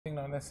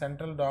on the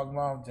Central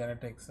Dogma of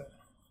Genetics.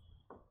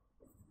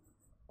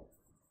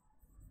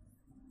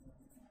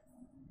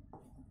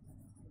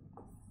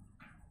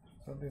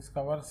 So this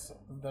covers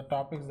the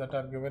topics that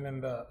are given in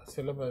the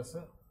syllabus.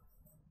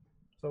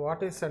 So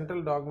what is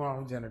Central Dogma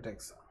of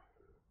Genetics?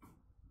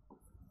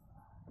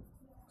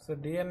 So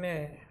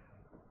DNA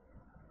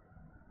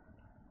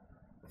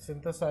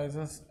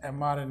synthesizes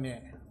mRNA.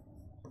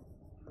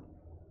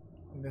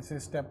 This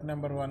is step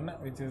number 1,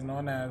 which is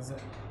known as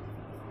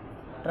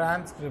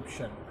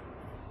transcription.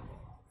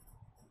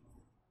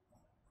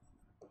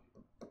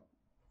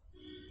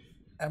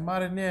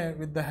 mRNA,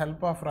 with the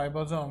help of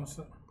ribosomes,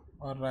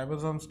 or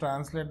ribosomes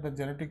translate the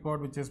genetic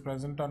code which is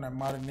present on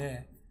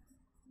mRNA,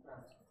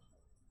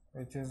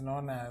 which is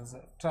known as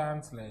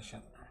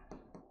translation.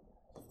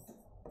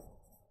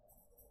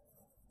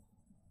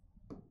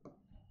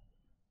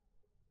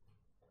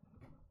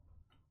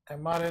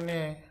 From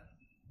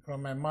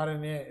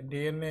mRNA,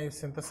 DNA is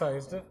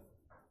synthesized,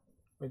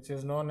 which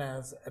is known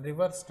as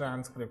reverse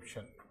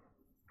transcription.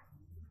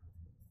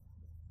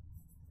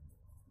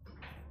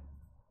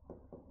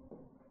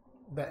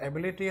 The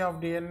ability of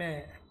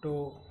DNA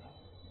to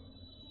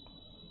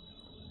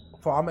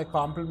form a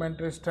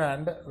complementary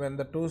strand when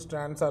the two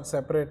strands are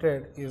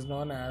separated is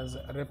known as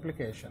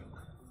replication.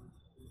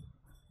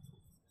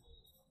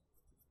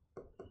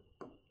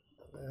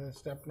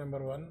 Step number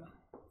 1.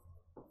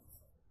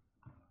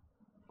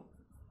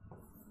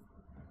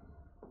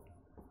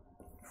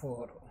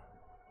 So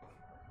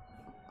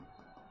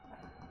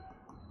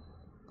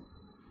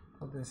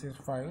this is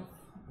 5,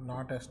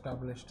 not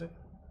established.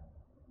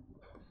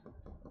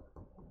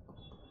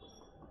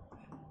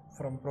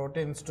 From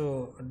proteins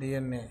to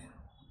DNA,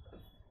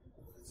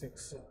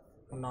 6,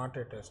 not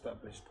yet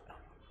established.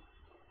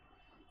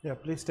 Yeah,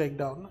 please take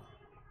down.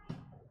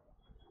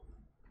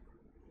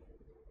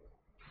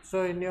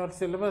 So in your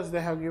syllabus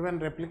they have given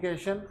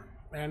replication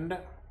and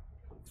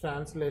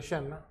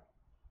translation.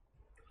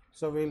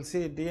 So we will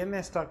see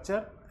DNA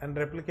structure and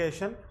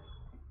replication,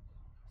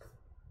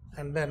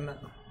 and then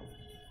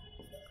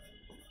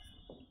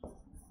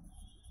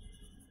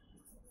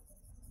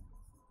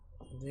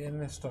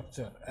DNA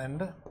structure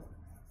and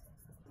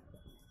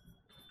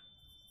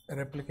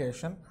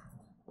replication,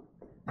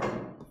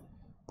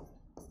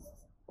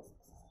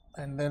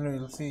 and then we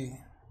will see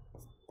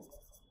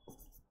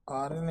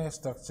RNA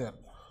structure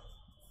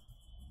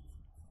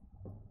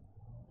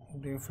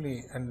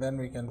briefly, and then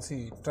we can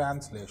see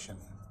translation.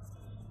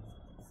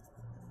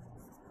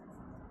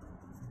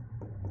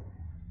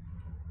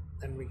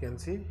 And we can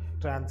see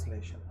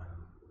translation.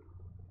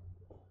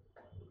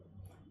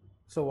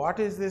 So what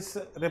is this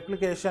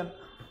replication?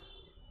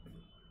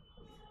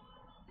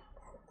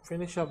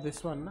 Finish of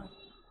this one.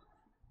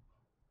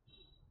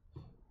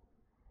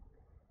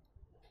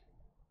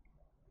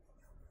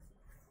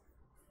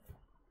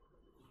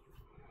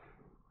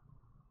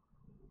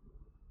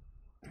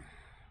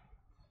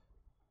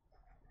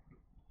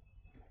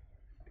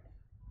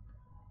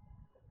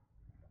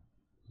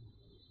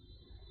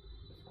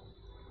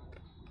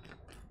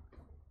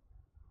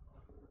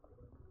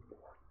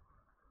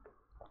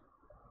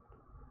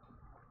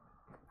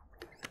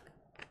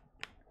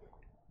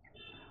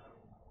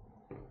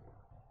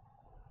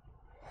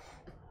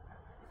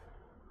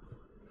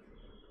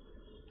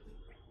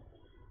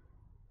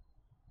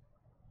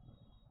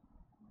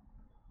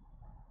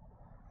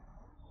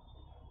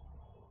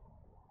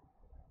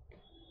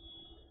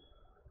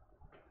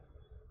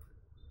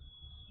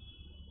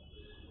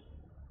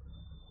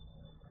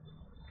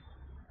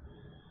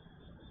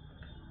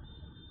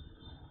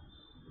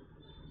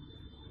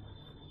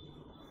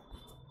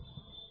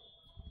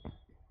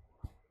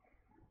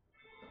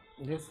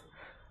 Yes.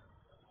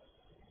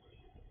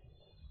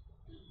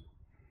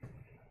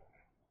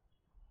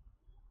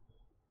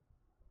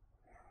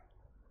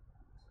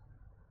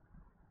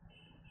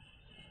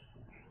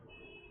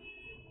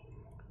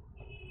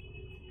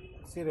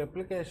 See,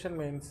 replication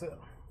means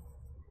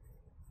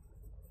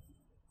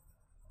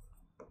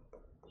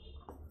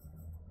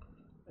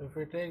if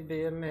we take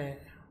DNA,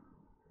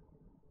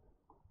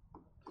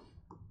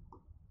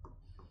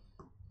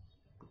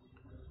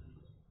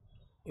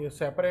 you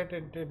separate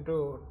it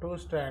into two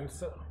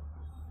strands.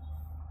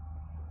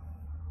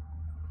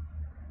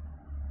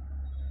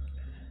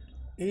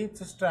 Each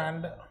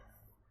strand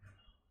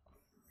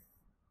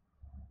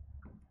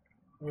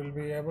will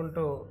be able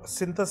to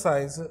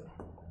synthesize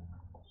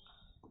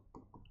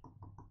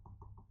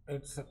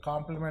its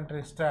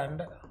complementary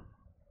strand.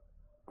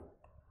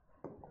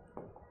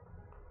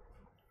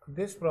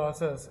 This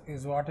process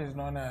is what is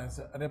known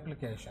as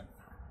replication.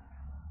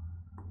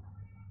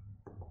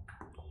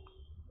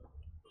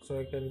 So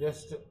you can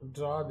just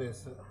draw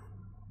this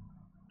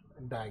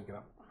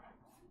diagram.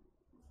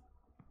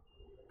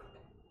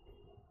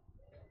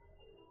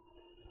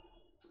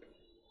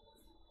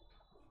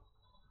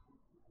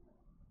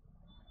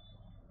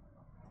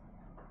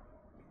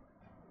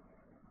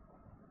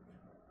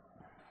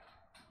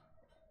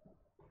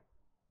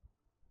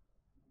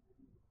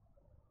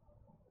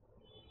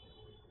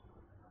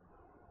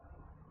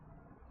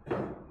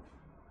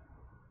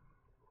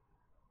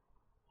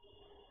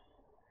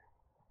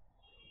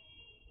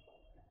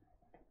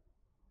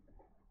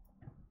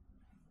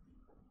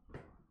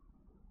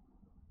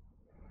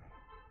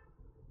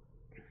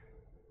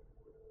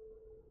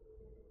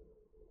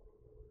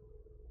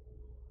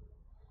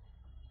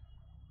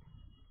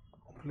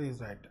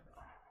 Please write.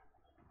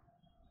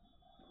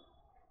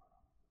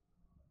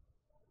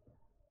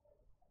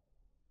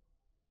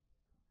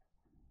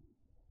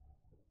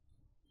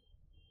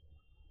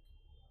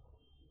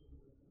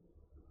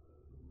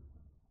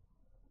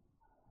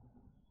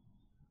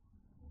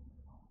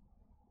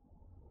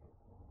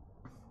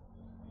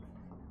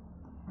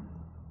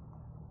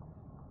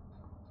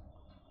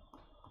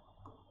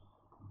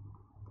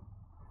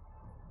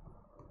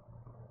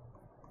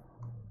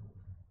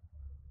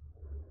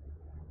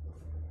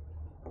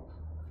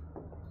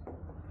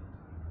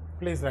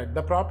 Please write.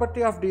 The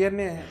property of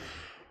DNA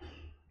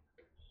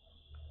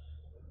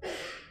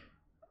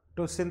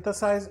to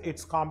synthesize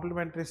its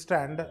complementary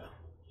strand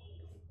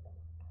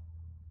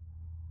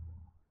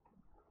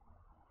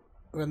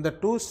when the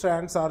two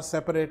strands are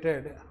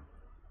separated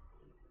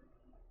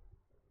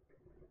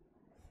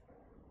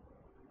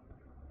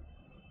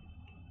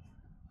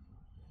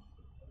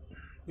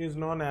is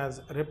known as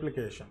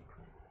replication.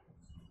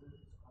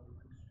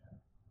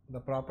 The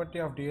property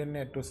of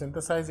DNA to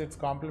synthesize its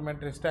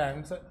complementary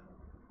strands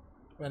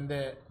when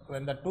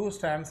the two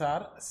strands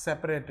are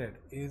separated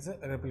is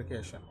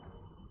replication.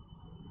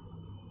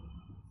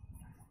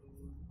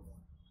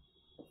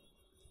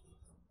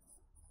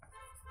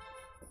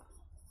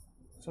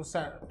 So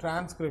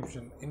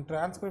transcription. In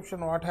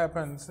transcription, what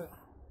happens?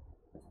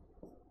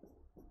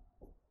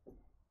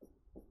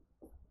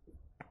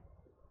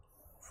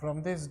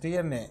 From this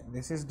DNA,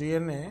 this is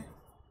DNA,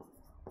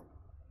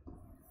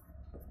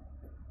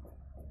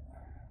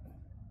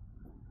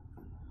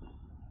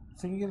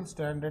 single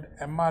stranded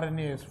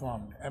mRNA is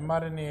formed.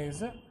 mRNA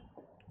is a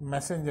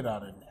messenger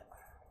RNA.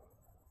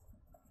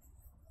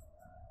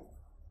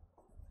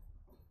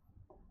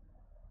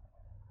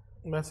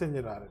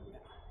 Messenger RNA.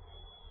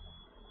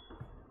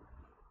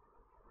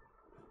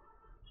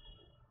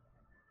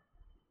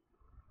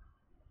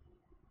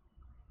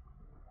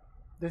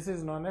 This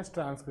is known as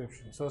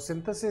transcription. So,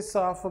 synthesis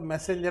of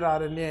messenger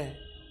RNA.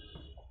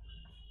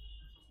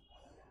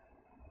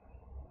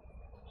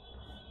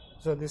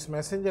 So, this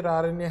messenger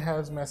RNA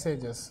has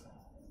messages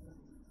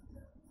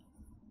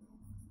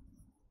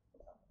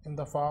in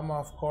the form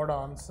of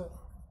codons,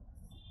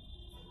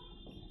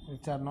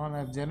 which are known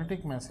as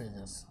genetic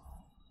messages.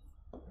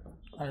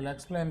 I will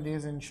explain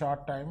these in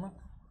short time.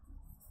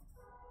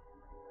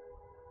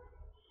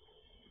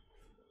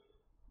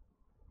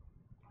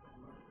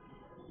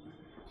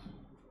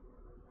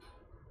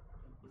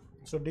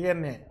 So,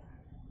 DNA,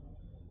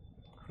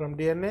 from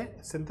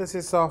DNA,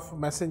 synthesis of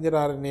messenger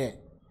RNA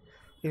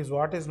is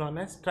what is known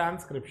as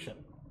transcription.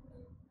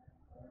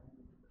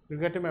 You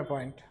get my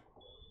point?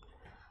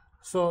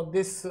 So,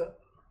 this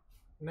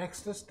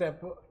next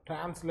step,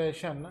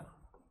 translation,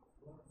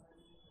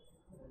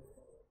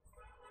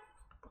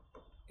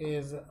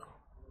 is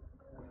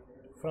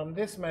from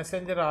this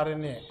messenger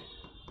RNA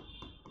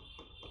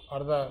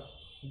or the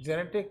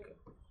genetic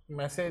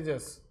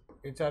messages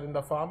which are in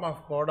the form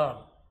of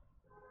codon.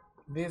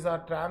 These are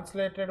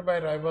translated by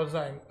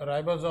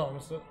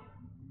ribosomes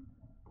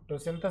to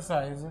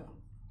synthesize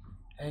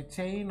a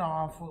chain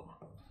of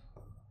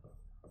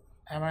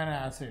amino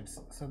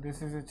acids. So,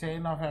 this is a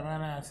chain of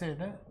amino acid,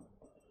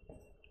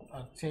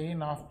 a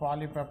chain of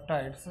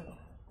polypeptides.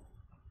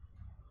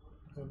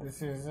 So,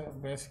 this is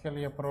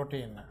basically a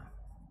protein.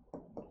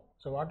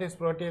 So, what is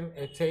protein?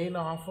 A chain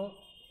of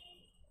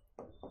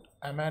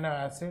amino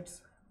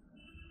acids.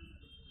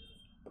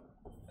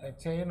 A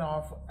chain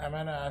of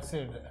amino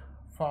acid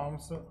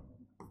forms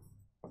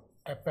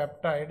a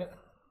peptide.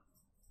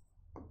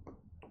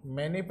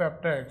 Many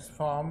peptides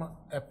form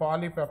a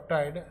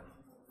polypeptide.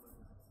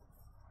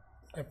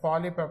 A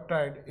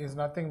polypeptide is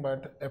nothing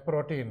but a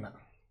protein.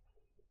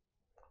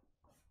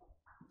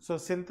 So,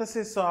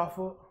 synthesis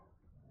of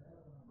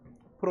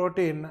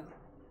protein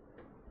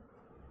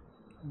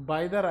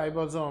by the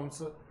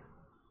ribosomes,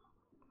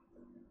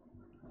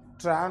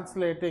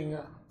 translating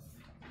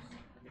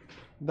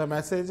the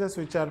messages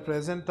which are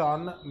present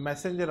on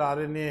messenger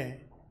RNA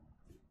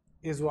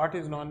is what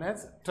is known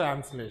as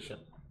translation.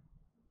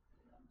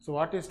 So,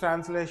 what is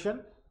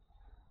translation?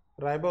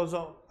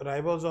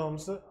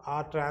 Ribosomes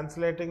are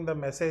translating the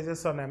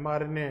messages on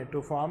mRNA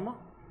to form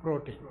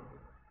protein.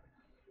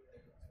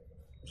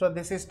 So,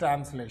 this is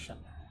translation.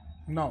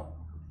 Now,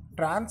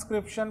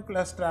 transcription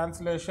plus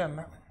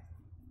translation,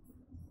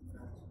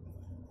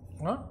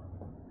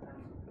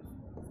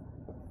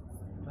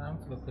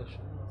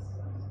 translocation.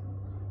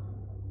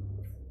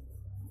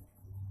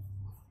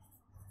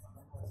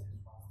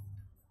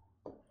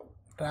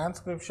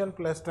 Transcription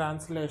plus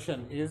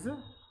translation is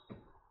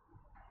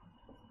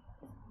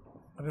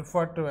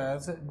referred to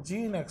as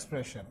gene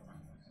expression.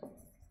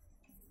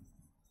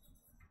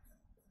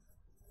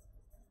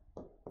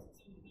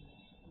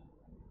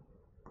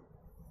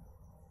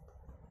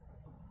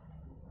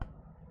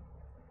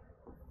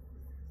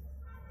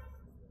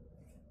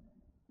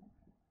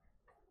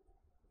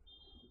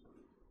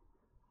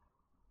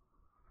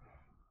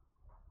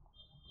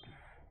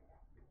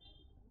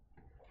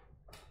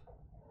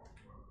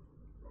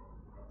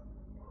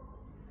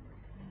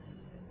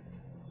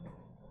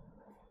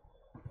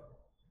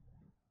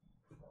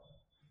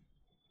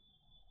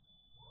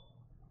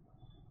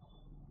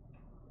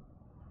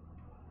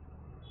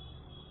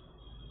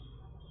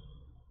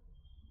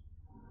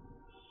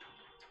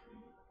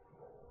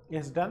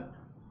 is done.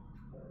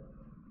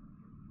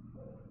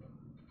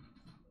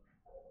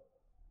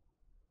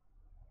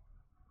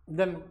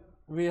 Then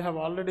we have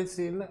already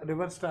seen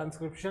reverse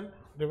transcription.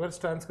 Reverse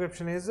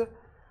transcription is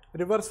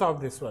reverse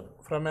of this one.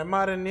 From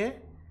mRNA,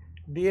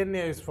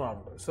 DNA is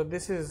formed. So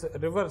this is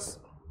reverse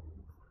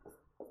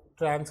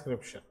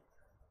transcription.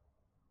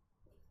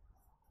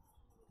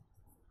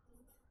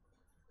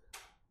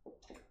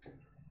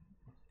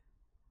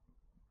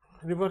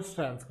 Reverse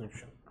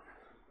transcription.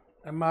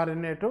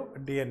 mRNA to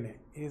DNA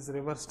is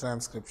reverse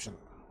transcription.